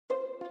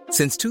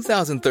Since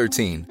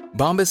 2013,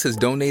 Bombas has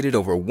donated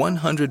over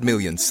 100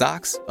 million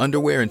socks,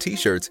 underwear, and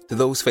T-shirts to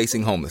those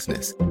facing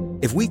homelessness.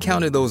 If we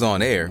counted those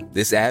on air,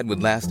 this ad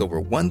would last over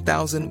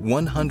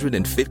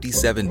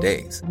 1,157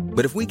 days.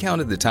 But if we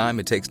counted the time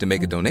it takes to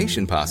make a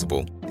donation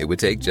possible, it would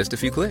take just a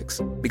few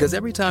clicks. Because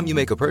every time you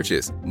make a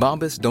purchase,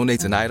 Bombas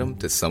donates an item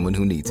to someone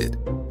who needs it.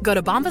 Go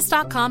to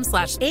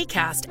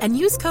bombas.com/ACAST and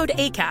use code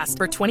ACAST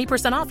for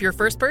 20% off your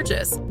first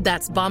purchase.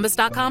 That's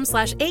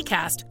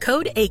bombas.com/ACAST,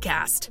 code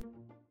ACAST.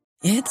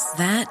 It's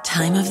that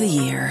time of the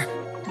year.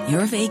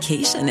 Your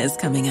vacation is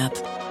coming up.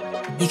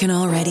 You can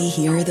already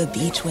hear the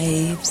beach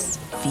waves,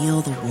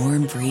 feel the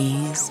warm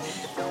breeze,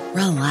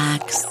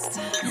 relax,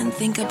 and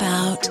think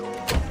about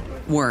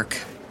work.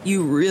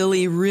 You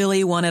really,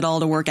 really want it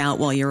all to work out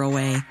while you're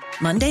away.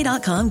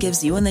 Monday.com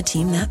gives you and the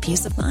team that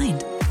peace of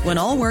mind. When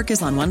all work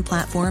is on one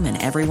platform and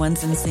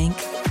everyone's in sync,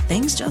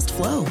 things just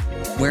flow.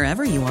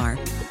 Wherever you are,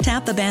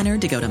 tap the banner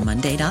to go to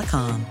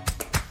Monday.com.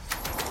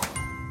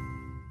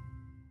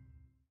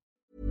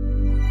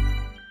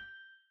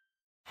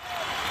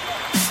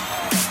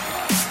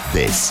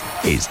 This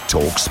is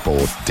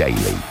TalkSport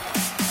Daily.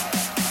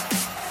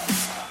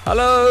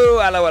 Hello.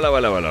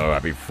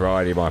 Happy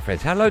Friday, my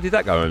friends. Hello, did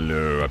that go?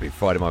 Hello, happy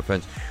Friday, my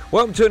friends.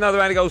 Welcome to another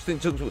Andy Goldstein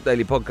TalkSport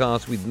Daily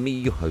podcast with me,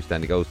 your host,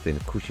 Andy Goldstein.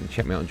 Of course, you can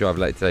check me out on Drive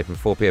later today from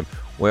 4 p.m,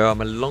 where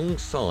I'm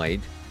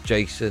alongside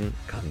Jason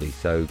Cundy,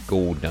 so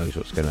God knows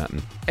what's going to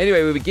happen.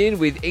 Anyway, we begin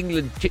with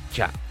England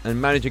chit-chat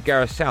and manager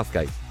Gareth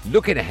Southgate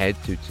looking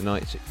ahead to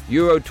tonight's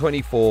Euro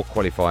 24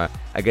 qualifier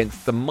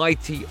against the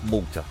mighty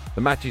Malta.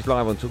 The match is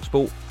live on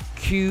TalkSport.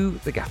 Cue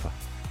the gaffer.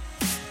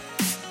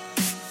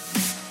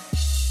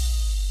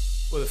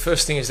 Well, the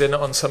first thing is they're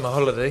not on summer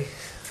holiday.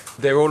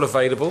 They're all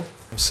available,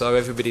 so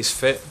everybody's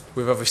fit.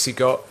 We've obviously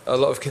got a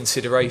lot of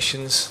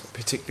considerations,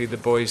 particularly the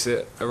boys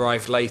that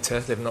arrived later.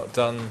 They've not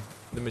done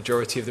the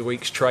majority of the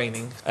week's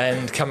training,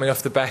 and coming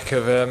off the back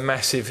of a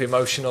massive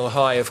emotional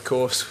high, of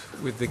course,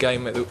 with the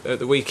game at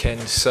the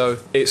weekend. So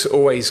it's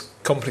always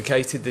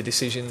complicated, the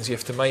decisions you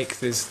have to make.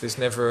 There's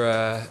never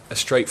a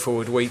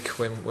straightforward week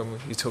when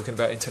you're talking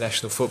about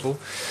international football.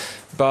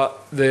 But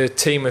the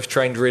team have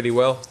trained really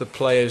well. The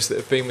players that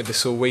have been with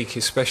us all week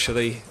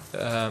especially,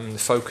 the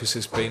focus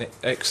has been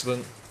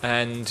excellent.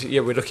 And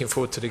yeah, we're looking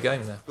forward to the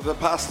game now. For the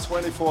past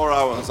 24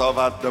 hours, I've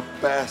had the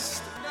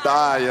best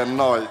day and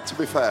night. To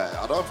be fair,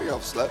 I don't think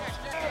I've slept.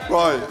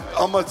 Right,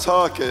 I'm a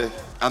turkey,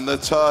 and the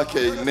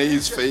turkey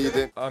needs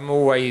feeding. I'm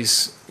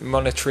always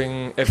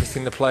monitoring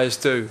everything the players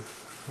do,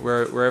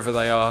 wherever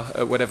they are,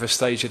 at whatever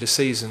stage of the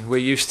season. We're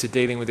used to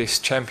dealing with this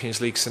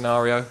Champions League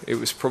scenario. It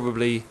was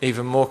probably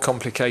even more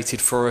complicated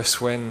for us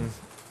when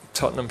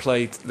Tottenham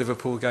played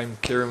Liverpool game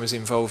Kieran was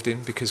involved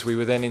in, because we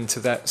were then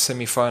into that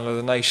semi-final of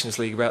the Nations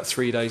League about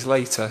 3 days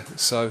later.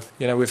 So,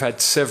 we've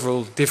had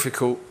several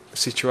difficult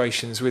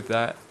situations with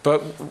that,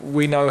 but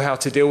we know how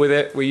to deal with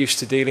it. We're used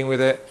to dealing with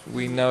it.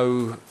 We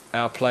know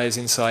our players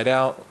inside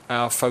out.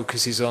 Our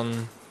focus is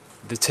on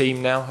the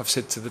team now. I've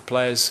said to the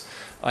players,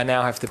 I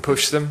now have to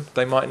push them.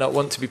 They might not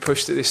want to be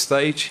pushed at this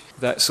stage.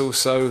 That's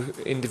also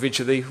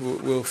individually,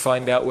 we'll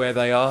find out where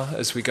they are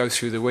as we go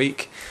through the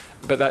week.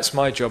 But that's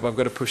my job. I've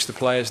got to push the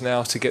players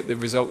now to get the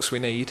results we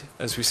need.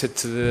 As we said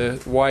to the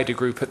wider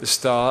group at the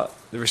start,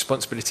 the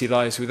responsibility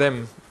lies with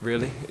them,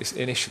 really. It's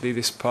initially,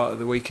 this part of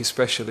the week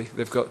especially.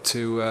 They've got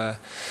to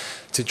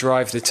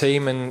drive the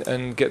team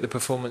and get the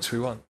performance we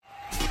want.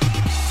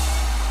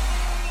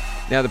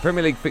 Now, the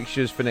Premier League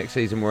fixtures for next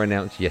season were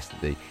announced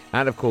yesterday.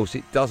 And, of course,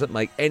 it doesn't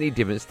make any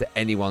difference to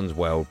anyone's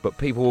world. But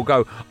people will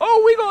go,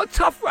 oh, we got a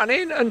tough run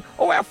in, and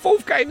our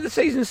fourth game of the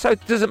season, so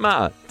it doesn't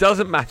matter.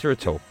 Doesn't matter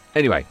at all.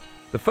 Anyway,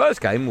 the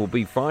first game will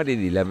be Friday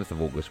the 11th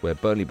of August, where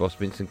Burnley boss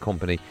Vincent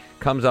Kompany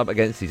comes up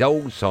against his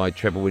old side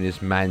treble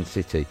winners Man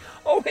City.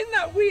 Oh, isn't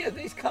that weird?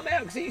 He's come out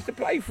because he used to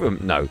play for them.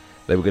 No,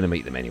 they were going to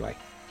meet them anyway.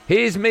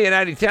 Here's me and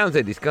Andy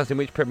Townsend discussing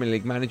which Premier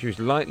League manager is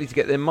likely to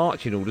get their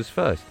marching orders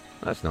first.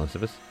 That's nice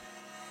of us.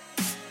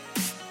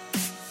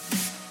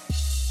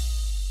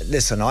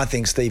 Listen, I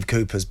think Steve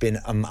Cooper's been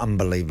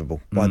unbelievable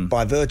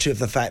by virtue of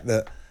the fact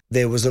that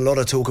there was a lot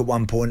of talk at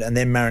one point, and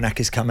then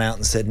Marinakis come out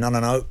and said,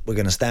 no, we're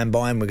going to stand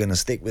by him, we're going to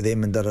stick with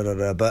him, and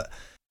da-da-da-da. But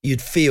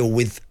you'd feel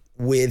with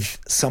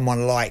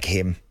someone like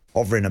him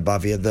hovering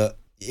above you that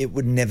it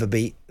would never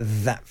be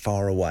that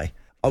far away.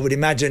 I would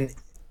imagine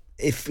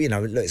if, look,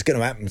 it's going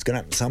to happen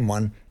to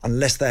someone,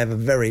 unless they have a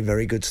very,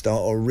 very good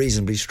start or a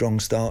reasonably strong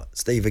start.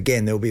 Steve,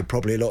 again, there'll be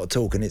probably a lot of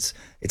talk, and it's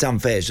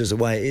unfair. It's just the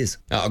way it is.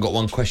 I've got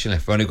one question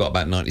left. We've only got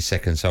about 90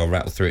 seconds, so I'll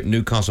rattle through it.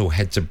 Newcastle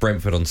head to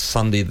Brentford on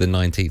Sunday, the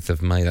 19th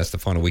of May. That's the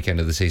final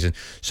weekend of the season.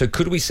 So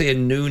could we see a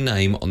new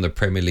name on the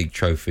Premier League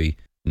trophy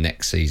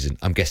next season?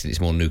 I'm guessing it's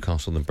more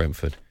Newcastle than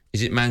Brentford.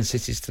 Is it Man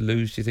City's to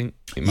lose, do you think?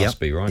 It must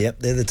be, right? Yep,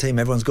 they're the team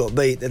everyone's got to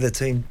beat. They're the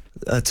team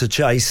to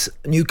chase.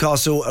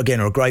 Newcastle, again,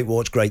 are a great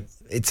watch, great.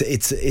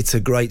 It's a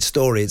great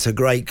story. It's a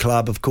great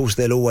club. Of course,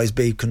 there'll always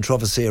be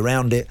controversy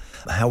around it.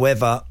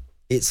 However,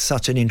 it's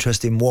such an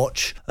interesting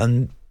watch,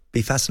 and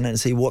be fascinating to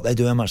see what they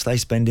do, how much they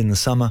spend in the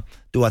summer.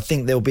 Do I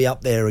think they'll be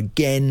up there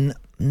again?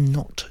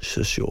 Not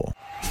so sure.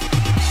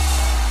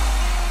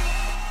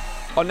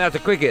 On now to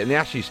cricket, and the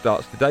Ashes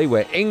starts today,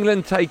 where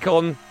England take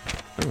on...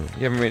 Oh,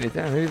 you haven't written it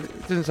down.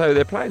 It doesn't say who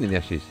they're playing in the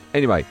Ashes.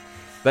 Anyway,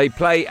 they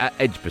play at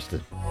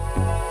Edgbaston.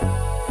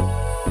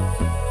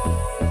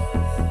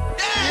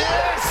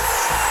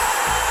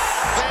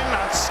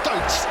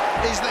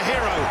 Is the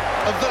hero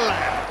of the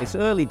land. It's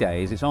early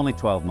days, it's only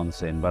 12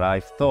 months in, but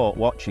I've thought,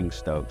 watching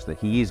Stokes, that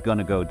he is going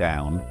to go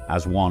down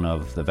as one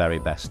of the very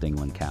best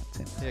England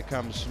captains. Here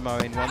comes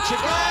Moeen once again.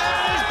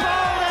 He's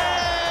bowled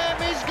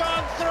him! He's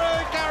gone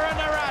through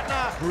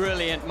Karunaratne.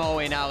 Brilliant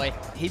Moeen Ali.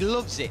 He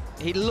loves it.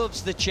 He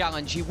loves the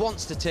challenge. He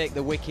wants to take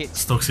the wicket.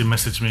 Stokesy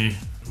messaged me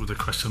with a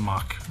question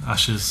mark.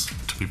 Ashes,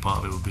 to be part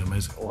of it would be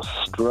amazing.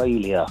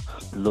 Australia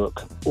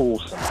look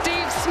awesome.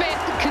 Steve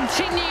Smith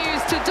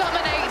continues to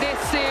dominate this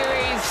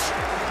series.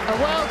 A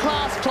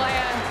world-class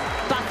player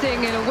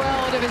batting in a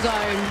world of his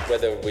own.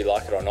 Whether we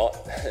like it or not,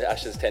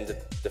 Ashes tend to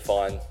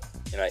define,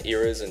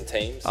 eras and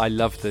teams. I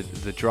love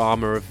the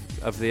drama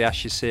of the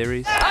Ashes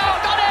series. Oh,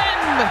 got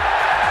him!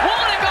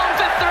 Warner gone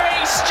for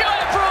three.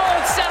 Stuart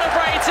Broad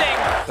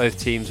celebrating. Both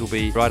teams will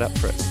be right up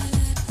for it.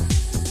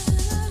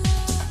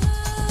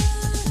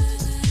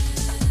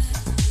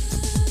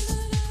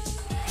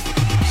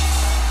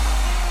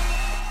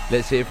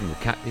 Let's hear from the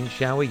captain,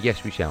 shall we?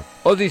 Yes, we shall.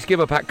 Aussie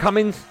skipper Pat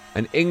Cummins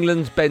and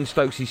England's Ben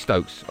Stokes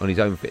on his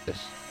own fitness.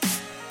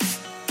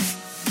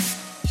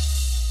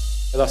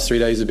 The last 3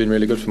 days have been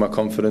really good for my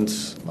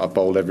confidence. I've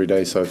bowled every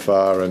day so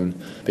far and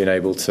been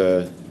able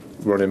to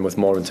run in with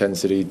more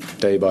intensity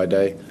day by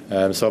day.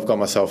 So I've got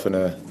myself in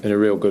a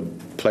real good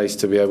place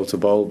to be able to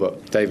bowl.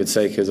 But David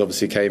Sakers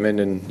obviously came in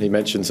and he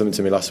mentioned something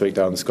to me last week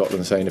down in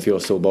Scotland, saying if you're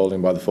still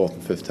bowling by the 4th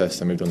and 5th test,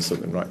 then we've done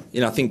something right.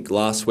 I think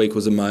last week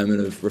was a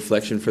moment of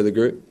reflection for the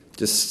group.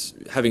 Just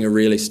having a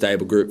really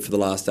stable group for the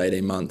last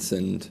 18 months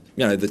and,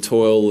 the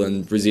toil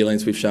and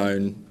resilience we've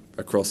shown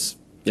across,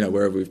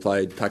 wherever we've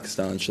played,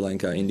 Pakistan, Sri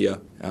Lanka,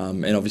 India,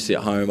 and obviously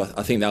at home.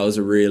 I think that was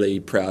a really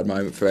proud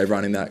moment for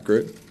everyone in that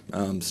group,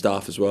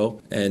 staff as well.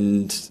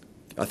 And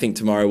I think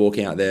tomorrow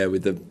walking out there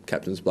with the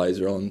captain's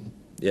blazer on,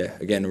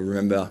 again,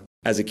 remember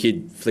as a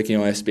kid flicking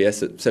on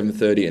SBS at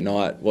 7:30 at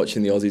night,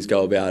 watching the Aussies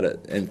go about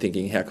it and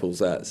thinking, how cool's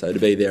that? So to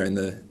be there in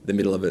the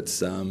middle of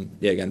it's, going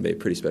to be a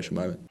pretty special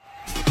moment.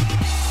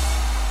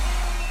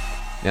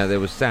 Now,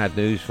 there was sad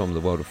news from the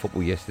world of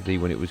football yesterday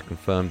when it was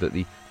confirmed that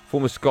the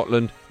former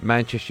Scotland,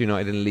 Manchester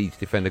United and Leeds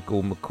defender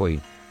Gordon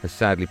McQueen has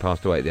sadly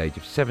passed away at the age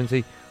of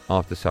 70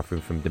 after suffering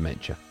from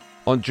dementia.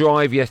 On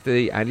Drive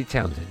yesterday, Andy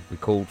Townsend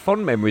recalled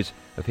fond memories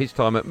of his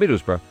time at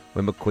Middlesbrough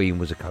when McQueen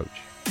was a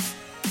coach.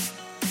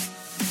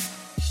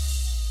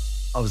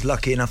 I was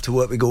lucky enough to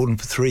work with Gordon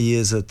for 3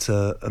 years at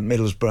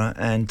Middlesbrough,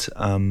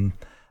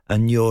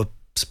 and you're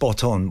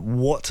spot on.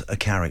 What a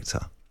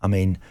character. I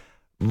mean,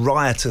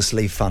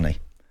 riotously funny.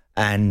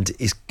 And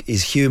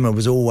his humour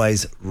was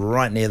always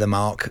right near the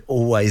mark,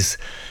 always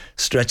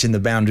stretching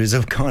the boundaries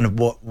of kind of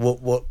what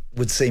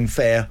would seem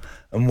fair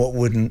and what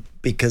wouldn't,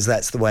 because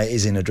that's the way it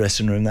is in a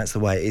dressing room. That's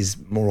the way it is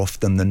more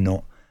often than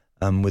not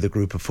with a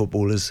group of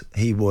footballers.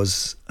 He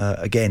was,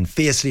 again,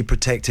 fiercely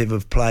protective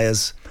of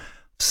players.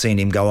 I've seen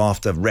him go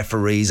after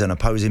referees and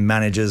opposing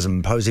managers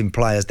and opposing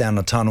players down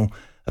the tunnel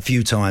a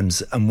few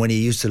times. And when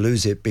he used to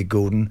lose it, Big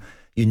Gordon,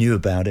 you knew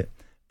about it.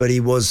 But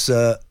he was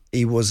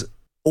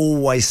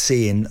always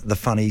seeing the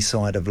funny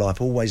side of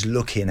life, always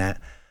looking at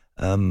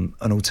an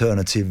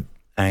alternative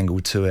angle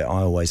to it,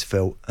 I always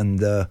felt.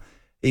 And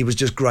he was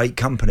just great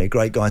company,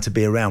 great guy to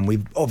be around.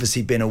 We've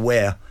obviously been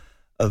aware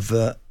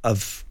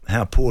of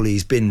how poorly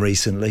he's been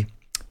recently.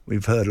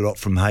 We've heard a lot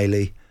from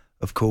Hayley,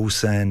 of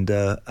course, and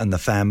the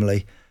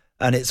family.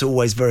 And it's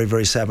always very,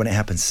 very sad when it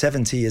happens.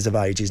 70 years of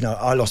age.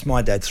 I lost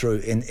my dad through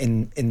in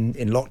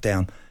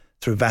lockdown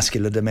through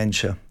vascular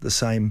dementia, the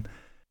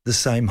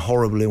same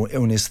horrible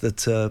illness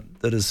that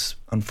has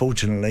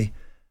unfortunately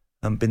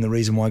been the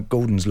reason why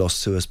Gordon's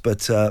lost to us.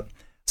 But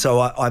so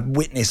I've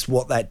witnessed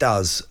what that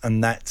does,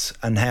 and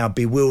how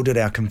bewildered,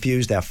 how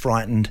confused, how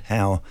frightened,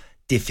 how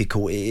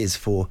difficult it is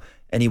for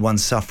anyone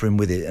suffering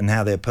with it, and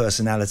how their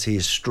personality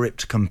is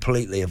stripped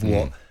completely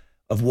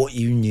of what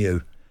you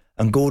knew.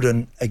 And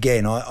Gordon,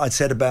 again, I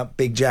said about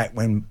Big Jack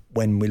when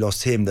we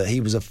lost him that he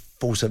was a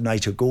force of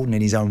nature. Gordon,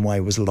 in his own way,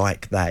 was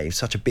like that. He was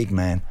such a big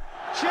man.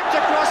 Chipped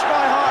across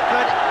by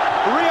Hartford.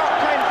 Riot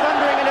came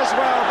thundering in as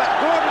well, but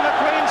Gordon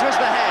McQueen's was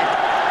the head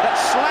that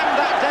slammed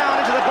that down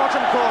into the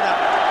bottom corner.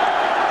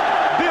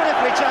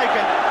 Beautifully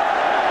taken.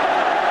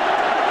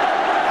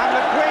 And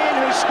McQueen,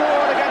 who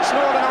scored against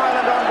Northern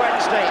Ireland on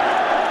Wednesday,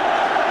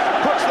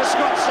 puts the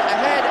Scots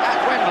ahead at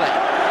Wembley.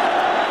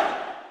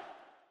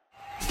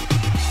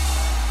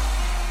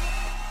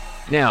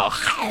 Now,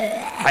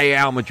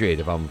 Real Madrid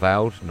have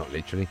unveiled, not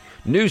literally,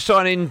 new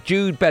signing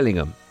Jude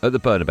Bellingham at the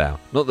Bernabeu.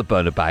 Not the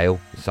Bernabeu,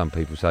 as some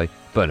people say,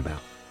 Bernabeu.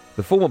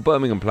 The former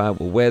Birmingham player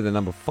will wear the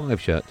number 5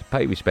 shirt to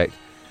pay respect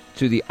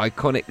to the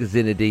iconic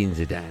Zinedine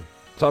Zidane.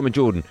 Simon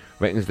Jordan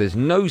reckons there's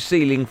no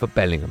ceiling for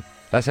Bellingham.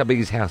 That's how big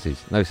his house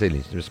is. No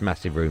ceilings, just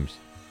massive rooms.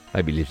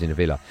 Maybe he lives in a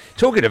villa.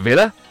 Talking of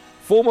villa,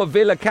 former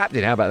Villa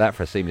captain, how about that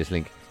for a seamless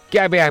link?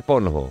 Gabby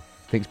Agbonlahor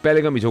thinks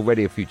Bellingham is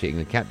already a future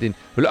England captain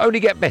who will only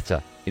get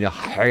better in a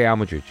Real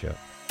Madrid shirt.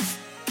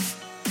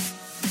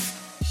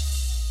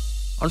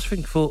 I just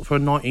think for a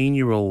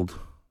 19-year-old,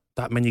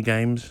 that many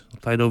games. I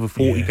played over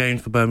 40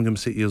 games for Birmingham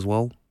City as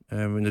well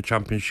in the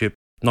Championship.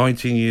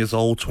 19 years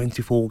old,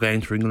 24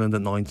 games for England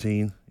at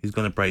 19. He's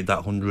going to break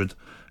that 100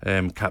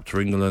 cap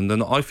for England.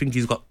 And I think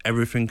he's got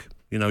everything.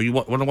 You know,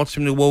 when I watched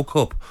him in the World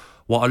Cup,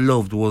 what I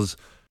loved was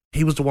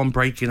he was the one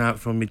breaking out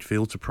from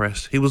midfield to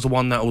press. He was the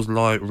one that was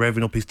like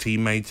revving up his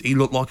teammates. He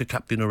looked like a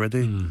captain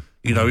already.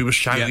 You know, he was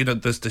shouting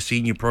at the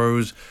senior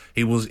pros.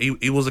 He was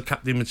a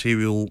captain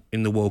material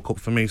in the World Cup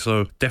for me.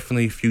 So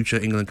definitely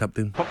future England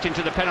captain. Hooked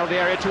into the penalty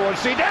area towards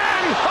Zidane.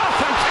 Oh,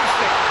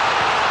 fantastic!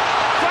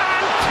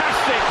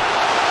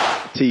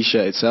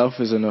 T-shirt itself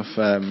is enough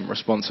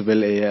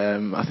responsibility.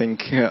 I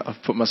think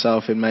I've put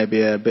myself in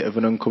maybe a bit of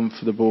an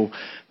uncomfortable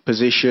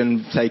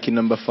position taking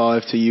number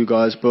 5 to you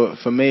guys, but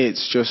for me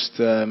it's just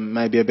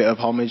maybe a bit of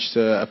homage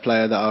to a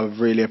player that I've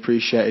really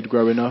appreciated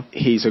growing up.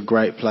 He's a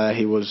great player,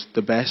 he was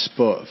the best,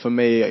 but for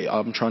me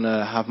I'm trying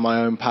to have my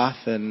own path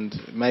and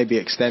maybe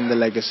extend the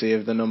legacy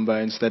of the number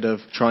instead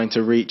of trying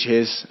to reach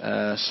his.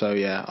 So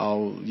yeah,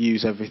 I'll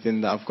use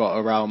everything that I've got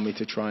around me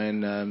to try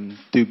and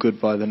do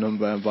good by the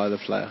number and by the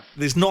player.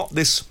 There's not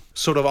this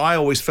sort of, I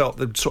always felt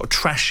the sort of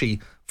trashy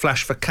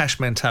flash for cash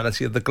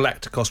mentality of the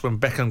Galacticos when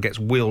Beckham gets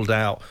wheeled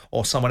out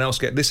or someone else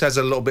gets. This has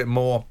a little bit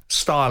more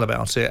style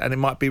about it, and it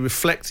might be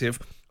reflective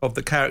of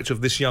the character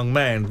of this young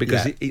man,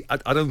 because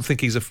I don't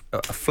think he's a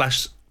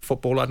flash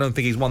footballer. I don't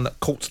think he's one that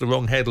caught the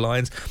wrong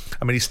headlines.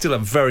 I mean, he's still a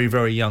very,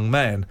 very young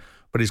man,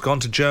 but he's gone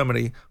to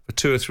Germany for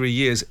 2 or 3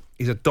 years.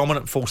 He's a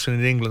dominant force in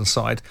an England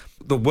side.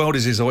 The world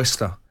is his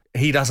oyster.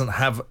 He doesn't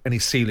have any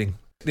ceiling.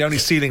 The only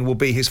ceiling will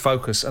be his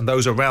focus and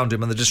those around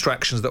him and the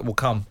distractions that will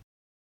come.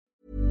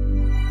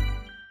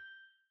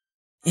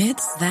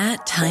 It's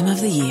that time of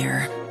the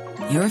year.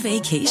 Your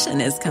vacation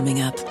is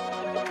coming up.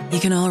 You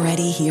can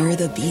already hear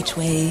the beach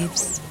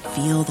waves,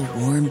 feel the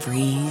warm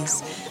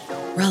breeze,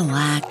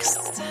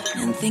 relax,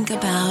 and think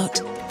about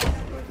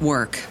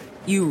work.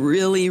 You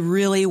really,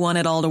 really want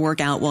it all to work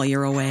out while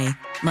you're away.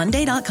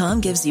 Monday.com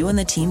gives you and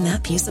the team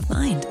that peace of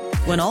mind.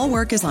 When all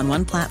work is on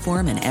one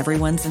platform and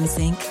everyone's in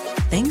sync,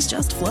 things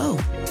just flow.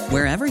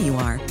 Wherever you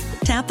are,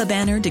 tap the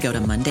banner to go to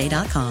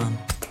Monday.com.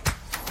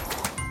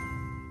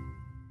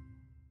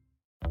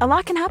 A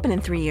lot can happen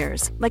in 3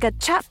 years, like a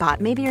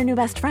chatbot may be your new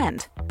best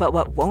friend. But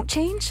what won't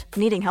change?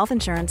 Needing health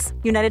insurance.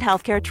 United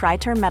Healthcare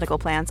Tri-Term Medical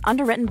Plans,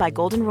 underwritten by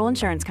Golden Rule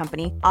Insurance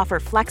Company, offer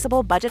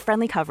flexible,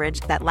 budget-friendly coverage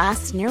that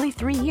lasts nearly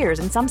 3 years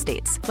in some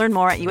states. Learn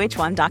more at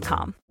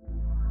uh1.com.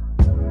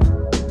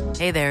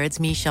 Hey there, it's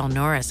Michelle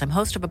Norris. I'm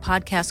host of a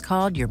podcast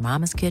called Your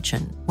Mama's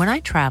Kitchen. When I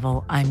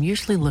travel, I'm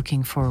usually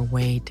looking for a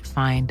way to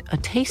find a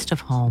taste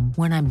of home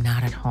when I'm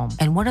not at home.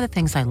 And one of the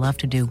things I love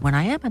to do when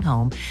I am at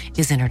home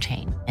is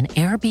entertain. And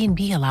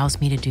Airbnb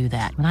allows me to do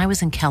that. When I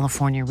was in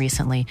California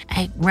recently,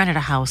 I rented a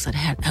house that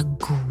had a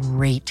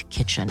great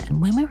kitchen.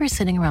 And when we were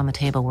sitting around the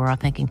table, we're all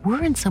thinking,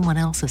 we're in someone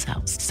else's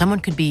house. Someone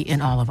could be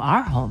in all of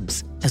our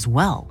homes as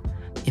well.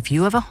 If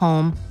you have a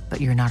home, but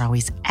you're not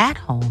always at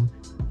home,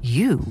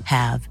 you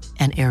have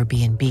an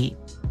Airbnb.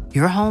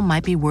 Your home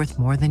might be worth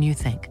more than you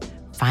think.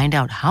 Find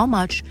out how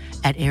much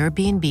at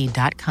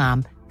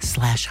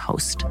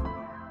airbnb.com/host.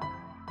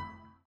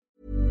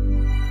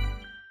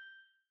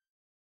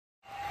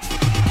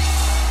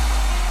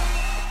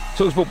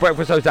 TalkSport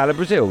Breakfast host Alan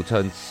Brazil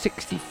turned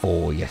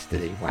 64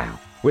 yesterday. Wow.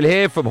 We'll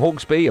hear from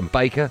Hawksby and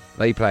Baker.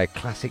 They play a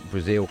classic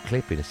Brazil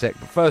clip in a sec.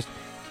 But first,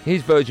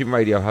 here's Virgin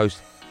Radio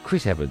host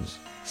Chris Evans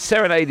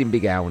serenading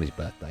Big Al on his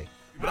birthday.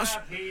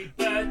 Happy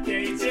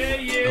birthday to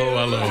you. Oh,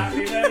 hello.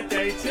 Happy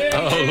birthday to you.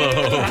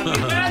 Hello.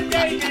 Happy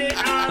birthday to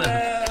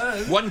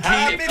Alan.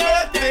 Happy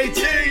birthday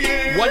to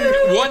you.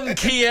 One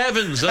key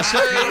Evans. That's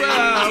it.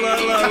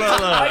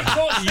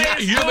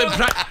 You've been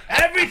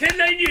everything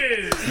they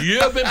knew.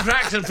 You've been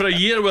practicing for a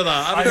year with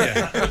that,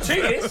 haven't you?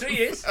 2 years.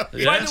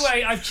 Yes. By the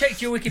way, I've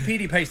checked your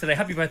Wikipedia page today.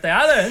 Happy birthday,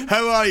 Alan.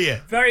 How are you?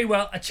 Very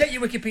well. I checked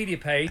your Wikipedia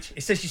page.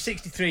 It says you're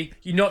 63.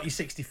 You're not. You're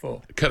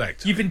 64.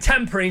 Correct. You've been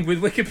tampering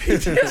with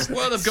Wikipedia.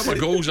 Well, I've got my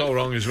goals all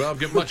wrong as well. I've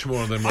got much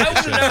more than what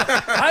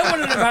I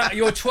want to know about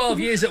your 12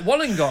 years at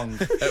Wollongong.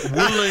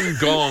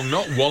 Wollongong,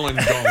 not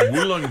Wollongong.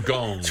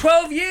 Wollongong.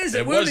 12 years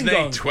at Wollongong. It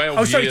wasn't 12 years.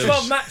 Oh, sorry,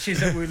 12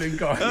 matches at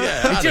Wollongong.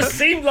 Yeah, it just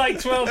seemed like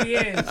 12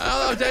 years.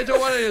 Don't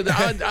worry.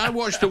 I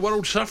watched the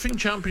World Surfing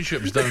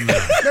Championships down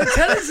there. No,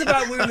 tell us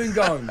about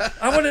Wollongong.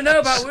 I want to know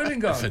about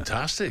Wollongong.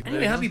 Fantastic.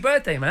 Anyway, happy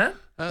birthday, man.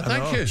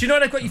 Thank you. Do you know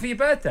what I got you for your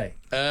birthday?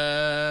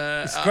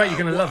 It's great, you're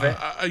going to love it.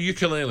 A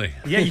ukulele.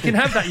 Yeah, you can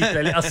have that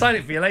ukulele. I'll sign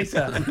it for you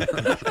later.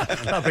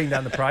 That'll bring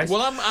down the price.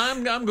 Well,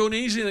 I'm going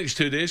easy next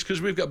 2 days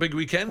because we've got a big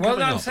weekend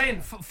coming up. I'm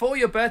saying, for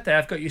your birthday,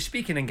 I've got your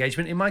speaking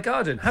engagement in my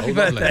garden. Happy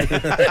birthday.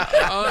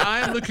 I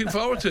am looking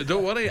forward to it,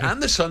 don't worry.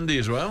 And the Sunday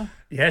as well.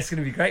 Yeah, it's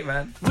going to be great,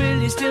 man.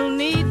 Will you still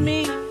need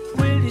me?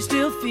 Will you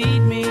still feed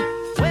me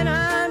when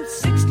I'm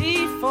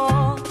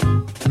 64?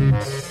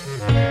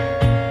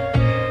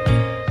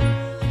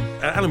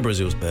 Alan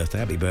Brazil's birthday.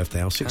 Happy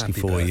birthday, Al.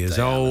 64 years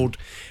old.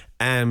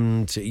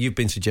 and you've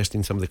been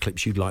suggesting some of the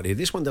clips you'd like to hear.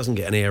 This one doesn't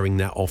get an airing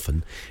that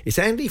often. It's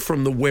Andy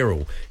from the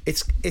Wirral.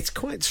 It's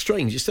quite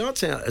strange. It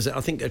starts out as,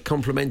 I think, a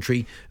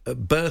complimentary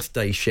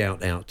birthday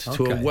shout-out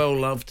to a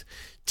well-loved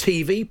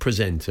TV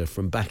presenter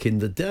from back in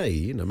the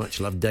day,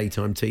 much-loved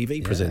daytime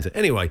TV presenter.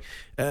 Anyway,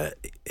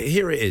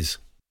 here it is.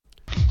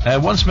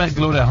 Once met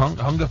Gloria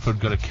Hungerford,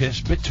 got a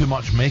kiss. Bit too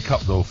much makeup,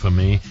 though, for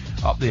me.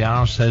 Up the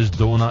arse says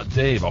Donut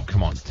Dave. Oh,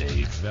 come on,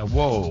 Dave.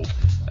 Whoa.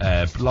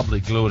 Lovely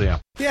Gloria.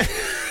 Yeah.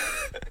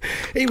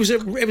 It was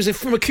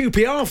from a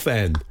QPR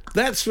fan.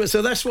 That's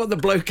what the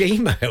bloke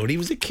emailed. He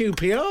was a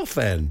QPR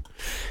fan.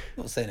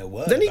 I'm not saying a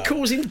word. Then he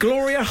calls him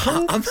Gloria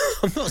Hungerford.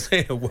 I'm not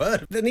saying a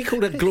word. Then he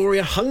called her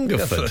Gloria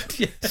Hungerford.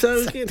 Yeah.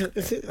 So,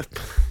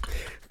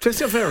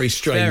 it's a very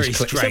strange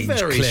clip. It's a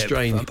very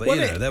strange.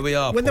 But there we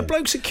are. When the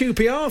bloke's a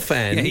QPR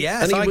fan, and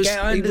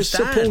he was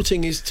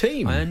supporting his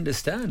team. I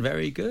understand.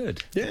 Very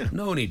good. Yeah.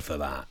 No need for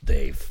that,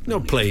 Dave. No,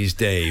 please,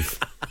 Dave.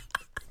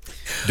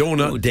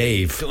 Donut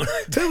Dave.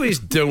 Who is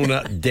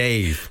Donut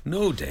Dave?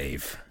 No,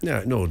 Dave.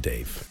 No,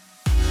 Dave.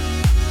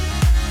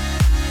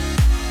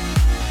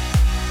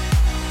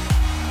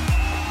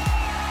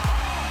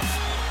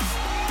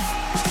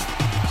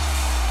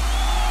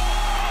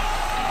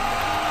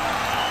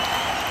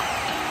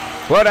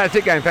 Well, that's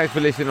it, gang. Thanks for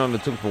listening on the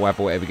TalkSport app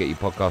or wherever you get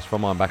your podcast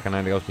from. I'm back on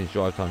Andy Austin's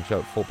Drive Time show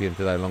at 4 p.m.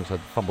 today alongside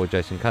Funboy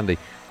Jason Cundy.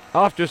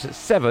 After us at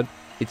 7,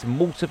 it's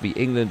Malta v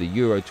England, a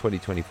Euro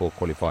 2024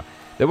 qualifier.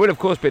 There will, of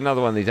course, be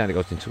another one of these Andy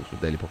Austin TalkSport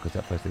daily podcasts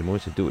that first in the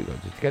morning, so do what you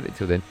got to do to get it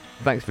till then.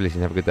 Thanks for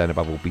listening. Have a good day, and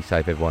above all, be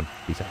safe, everyone.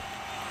 Be safe.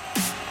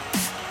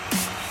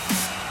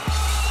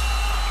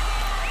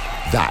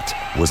 That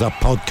was a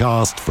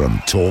podcast from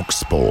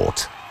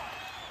TalkSport.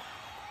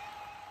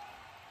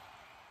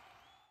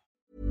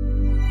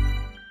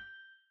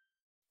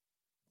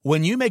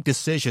 When you make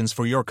decisions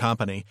for your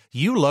company,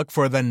 you look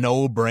for the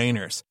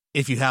no-brainers.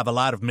 If you have a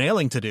lot of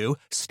mailing to do,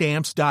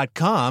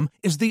 Stamps.com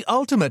is the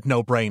ultimate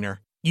no-brainer.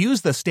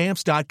 Use the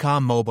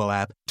Stamps.com mobile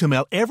app to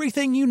mail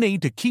everything you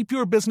need to keep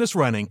your business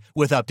running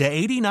with up to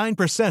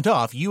 89%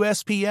 off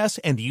USPS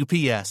and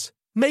UPS.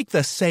 Make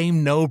the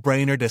same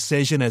no-brainer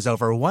decision as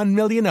over 1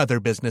 million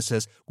other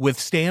businesses with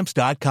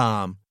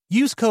Stamps.com.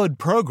 Use code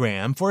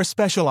PROGRAM for a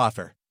special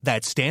offer.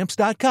 That's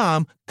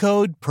Stamps.com,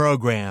 code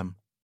PROGRAM.